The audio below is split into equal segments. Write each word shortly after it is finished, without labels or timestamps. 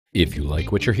If you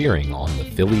like what you're hearing on the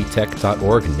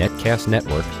PhillyTech.org Netcast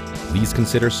Network, please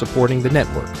consider supporting the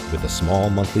network with a small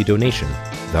monthly donation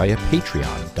via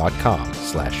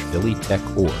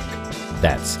patreon.com/PhillyTech.org.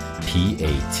 That's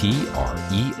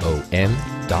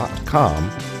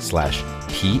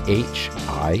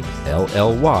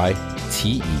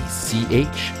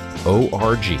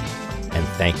And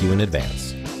thank you in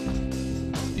advance.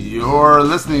 You're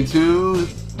listening to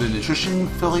the Nutrition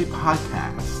Philly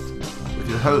Podcast with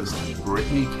your host,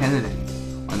 Brittany Kennedy,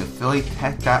 on the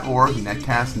PhillyTech.org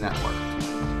Netcast Network.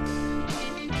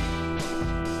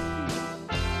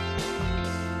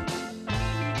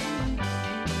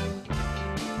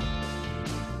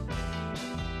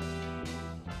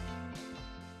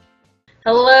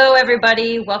 Hello,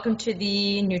 everybody. Welcome to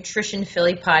the Nutrition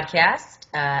Philly Podcast,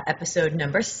 episode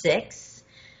number 6.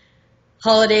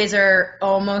 Holidays are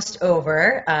almost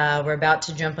over. We're about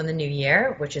to jump on the new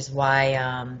year, which is why,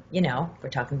 we're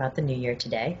talking about the new year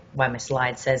today, why my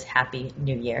slide says Happy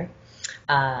New Year.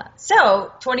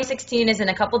 So 2016 is in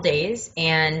a couple days,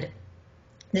 and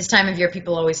this time of year,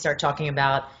 people always start talking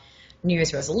about New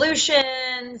Year's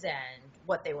resolutions and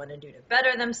what they want to do to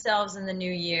better themselves in the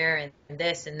new year and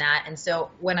this and that. And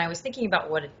so when I was thinking about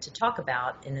what to talk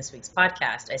about in this week's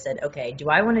podcast, I said, okay, do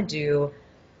I want to do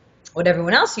what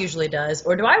everyone else usually does,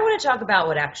 or do I want to talk about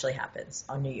what actually happens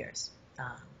on New Year's,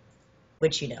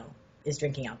 which, is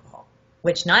drinking alcohol,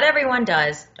 which not everyone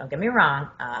does. Don't get me wrong.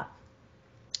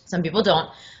 Some people don't,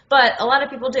 but a lot of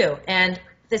people do. And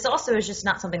this also is just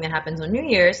not something that happens on New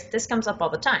Year's. This comes up all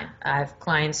the time. I have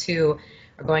clients who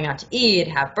are going out to eat,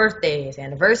 have birthdays,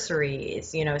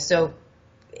 anniversaries, so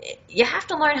you have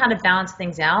to learn how to balance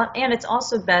things out. And it's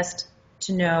also best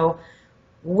to know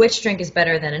which drink is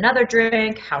better than another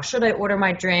drink, how should I order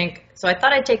my drink. So I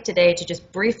thought I'd take today to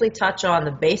just briefly touch on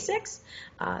the basics.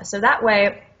 So that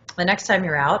way, the next time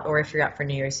you're out, or if you're out for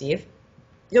New Year's Eve,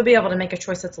 you'll be able to make a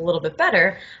choice that's a little bit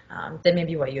better than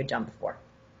maybe what you had done before.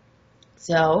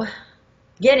 So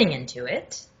getting into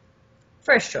it,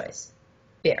 first choice,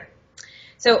 beer.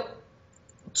 So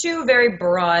two very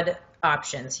broad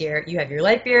options here. You have your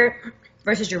light beer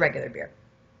versus your regular beer.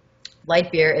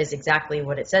 Light beer is exactly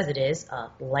what it says it is,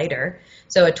 lighter.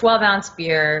 So a 12-ounce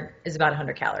beer is about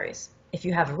 100 calories. If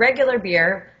you have regular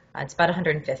beer, it's about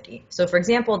 150. So for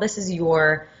example, this is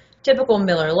your typical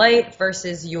Miller Lite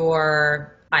versus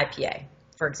your IPA,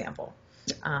 for example.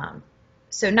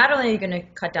 So not only are you going to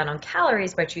cut down on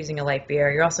calories by choosing a light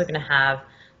beer, you're also going to have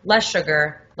less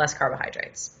sugar, less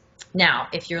carbohydrates. Now,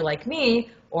 if you're like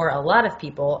me, or a lot of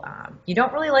people, you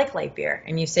don't really like light beer,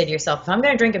 and you say to yourself, if I'm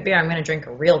going to drink a beer, I'm going to drink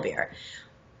a real beer.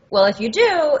 Well, if you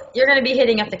do, you're going to be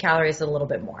hitting up the calories a little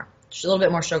bit more. Just a little bit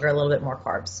more sugar, a little bit more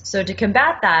carbs. So to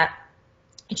combat that,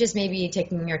 it's just maybe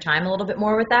taking your time a little bit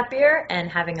more with that beer and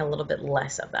having a little bit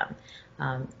less of them.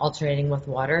 Alternating with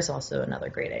water is also another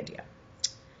great idea.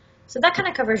 So that kind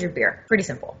of covers your beer. Pretty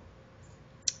simple.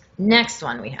 Next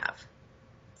one we have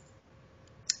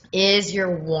is your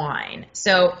wine.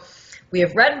 So we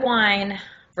have red wine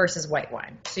versus white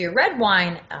wine. So your red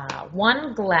wine,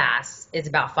 one glass is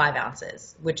about 5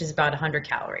 ounces, which is about 100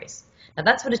 calories. Now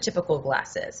that's what a typical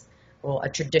glass is. Well, a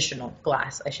traditional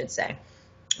glass, I should say.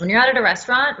 When you're out at a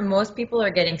restaurant, most people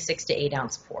are getting 6 to 8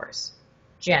 ounce pours,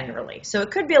 generally. So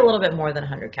it could be a little bit more than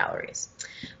 100 calories.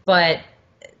 But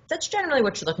that's generally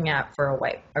what you're looking at for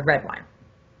a red wine.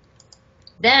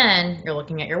 Then you're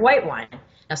looking at your white wine.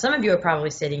 Now some of you are probably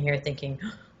sitting here thinking,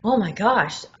 oh my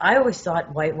gosh, I always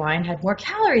thought white wine had more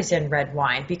calories than red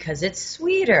wine because it's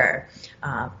sweeter.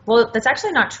 Well, that's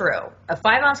actually not true. A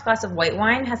 5-ounce glass of white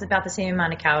wine has about the same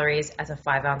amount of calories as a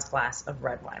 5-ounce glass of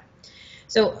red wine.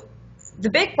 So the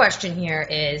big question here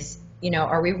is,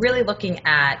 are we really looking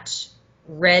at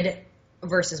red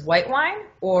versus white wine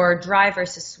or dry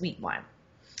versus sweet wine?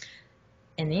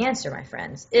 And the answer, my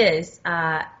friends, is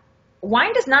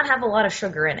wine does not have a lot of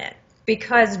sugar in it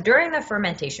because during the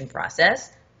fermentation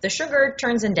process, the sugar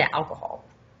turns into alcohol.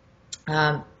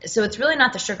 So it's really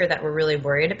not the sugar that we're really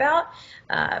worried about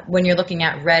when you're looking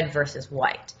at red versus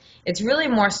white. It's really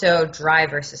more so dry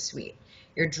versus sweet.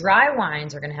 Your dry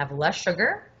wines are going to have less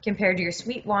sugar compared to your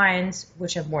sweet wines,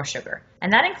 which have more sugar.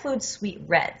 And that includes sweet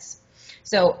reds.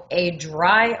 So a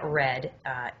dry red,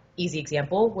 easy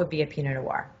example, would be a Pinot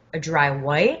Noir. A dry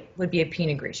white would be a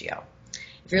Pinot Grigio.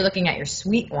 If you're looking at your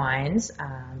sweet wines,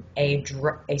 a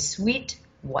sweet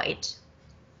white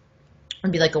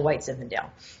would be like a white Zinfandel.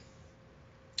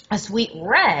 A sweet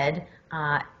red,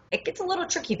 it gets a little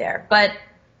tricky there, but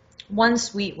one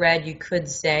sweet red you could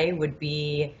say would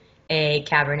be a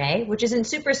Cabernet, which isn't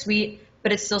super sweet,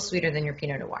 but it's still sweeter than your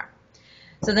Pinot Noir.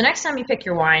 So the next time you pick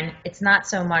your wine, it's not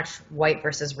so much white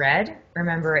versus red.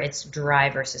 Remember, it's dry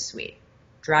versus sweet.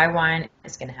 Dry wine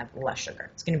is going to have less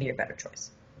sugar. It's going to be your better choice.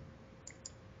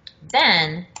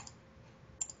 Then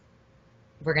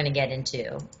we're going to get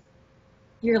into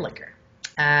your liquor.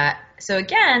 So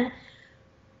again,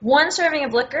 one serving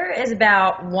of liquor is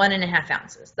about 1.5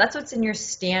 ounces. That's what's in your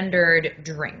standard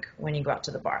drink when you go out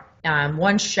to the bar.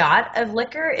 One shot of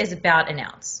liquor is about 1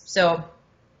 ounce. So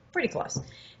pretty close.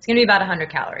 It's going to be about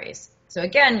 100 calories. So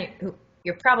again,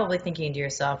 you're probably thinking to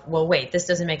yourself, well, wait, this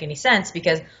doesn't make any sense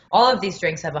because all of these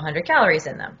drinks have 100 calories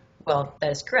in them. Well,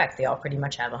 that is correct. They all pretty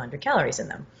much have 100 calories in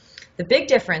them. The big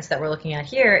difference that we're looking at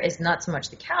here is not so much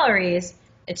the calories,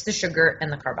 it's the sugar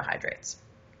and the carbohydrates.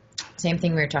 Same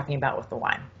thing we were talking about with the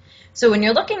wine. So when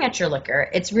you're looking at your liquor,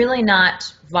 it's really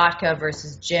not vodka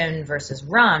versus gin versus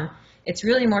rum. It's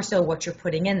really more so what you're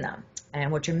putting in them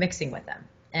and what you're mixing with them.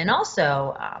 And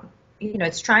also,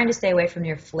 it's trying to stay away from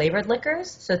your flavored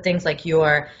liquors. So things like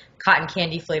your cotton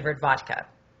candy flavored vodka,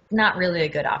 not really a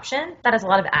good option. That has a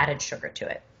lot of added sugar to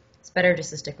it. It's better just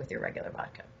to stick with your regular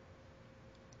vodka.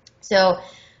 So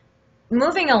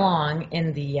moving along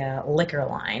in the liquor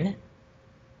line,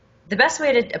 the best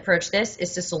way to approach this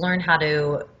is just to learn how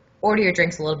to order your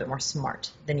drinks a little bit more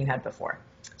smart than you had before.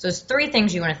 So there's 3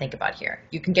 things you want to think about here.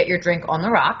 You can get your drink on the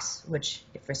rocks, which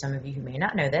for some of you who may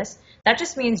not know this, that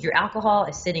just means your alcohol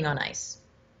is sitting on ice.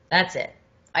 That's it.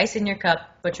 Ice in your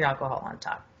cup, put your alcohol on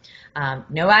top.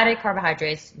 No added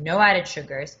carbohydrates, no added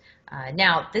sugars.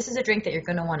 Now, this is a drink that you're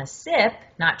going to want to sip,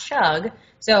 not chug,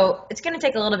 so it's going to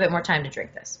take a little bit more time to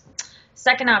drink this.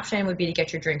 Second option would be to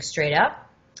get your drink straight up.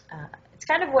 It's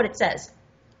kind of what it says.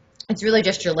 It's really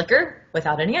just your liquor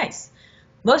without any ice.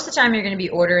 Most of the time you're going to be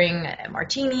ordering a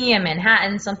martini, a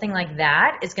Manhattan, something like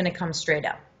that is going to come straight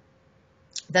up.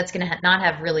 That's going to not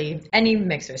have really any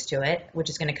mixers to it, which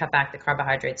is going to cut back the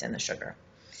carbohydrates and the sugar.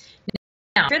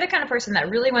 Now, if you're the kind of person that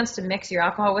really wants to mix your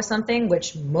alcohol with something,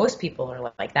 which most people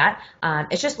are like that,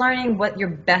 it's just learning what your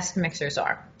best mixers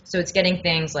are. So it's getting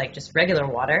things like just regular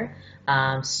water,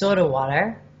 soda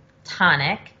water,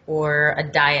 tonic, or a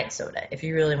diet soda if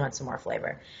you really want some more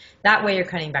flavor. That way you're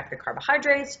cutting back the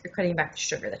carbohydrates, you're cutting back the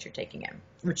sugar that you're taking in.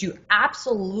 What you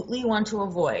absolutely want to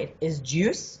avoid is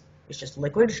juice, it's just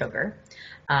liquid sugar,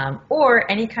 or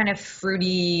any kind of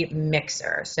fruity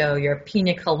mixer. So your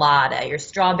pina colada, your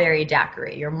strawberry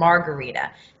daiquiri, your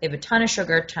margarita, they have a ton of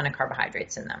sugar, a ton of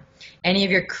carbohydrates in them. Any of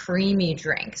your creamy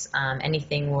drinks,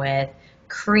 anything with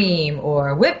cream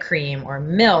or whipped cream or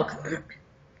milk,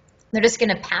 they're just going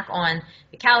to pack on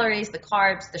the calories, the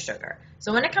carbs, the sugar.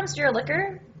 So when it comes to your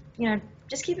liquor,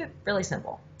 just keep it really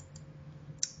simple.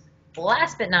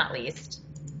 Last but not least,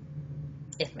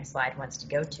 if my slide wants to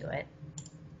go to it,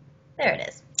 there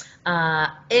it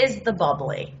is the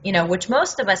bubbly, which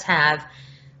most of us have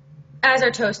as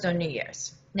our toast on New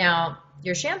Year's. Now,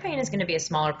 your champagne is going to be a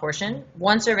smaller portion.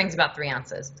 One serving is about 3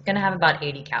 ounces. It's going to have about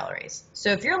 80 calories.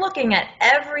 So if you're looking at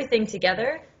everything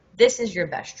together, this is your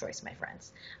best choice, my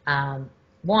friends.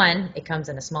 1, it comes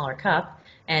in a smaller cup,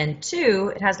 and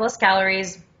 2, it has less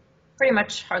calories, pretty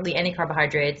much hardly any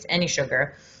carbohydrates, any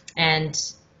sugar,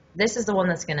 and this is the one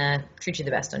that's going to treat you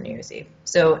the best on New Year's Eve.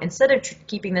 So instead of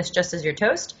keeping this just as your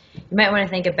toast, you might want to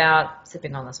think about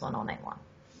sipping on this one all night long.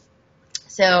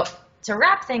 So to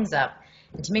wrap things up,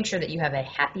 and to make sure that you have a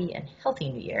happy and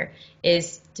healthy New Year,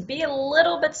 is to be a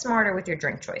little bit smarter with your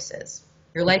drink choices.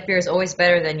 Your light beer is always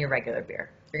better than your regular beer.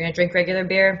 If you're going to drink regular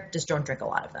beer, just don't drink a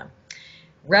lot of them.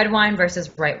 Red wine versus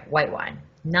white wine.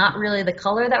 Not really the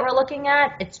color that we're looking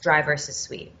at, it's dry versus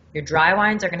sweet. Your dry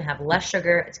wines are going to have less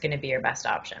sugar, it's going to be your best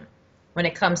option. When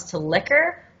it comes to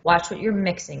liquor, watch what you're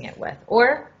mixing it with,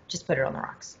 or just put it on the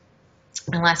rocks.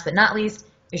 And last but not least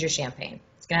is your champagne.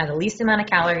 It's going to have the least amount of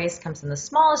calories, comes in the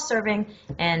smallest serving,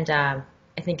 and I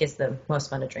think is the most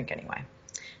fun to drink anyway.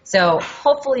 So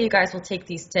hopefully you guys will take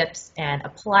these tips and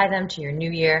apply them to your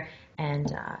new year, and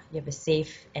you have a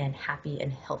safe and happy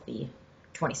and healthy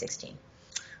 2016.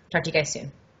 Talk to you guys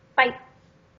soon. Bye.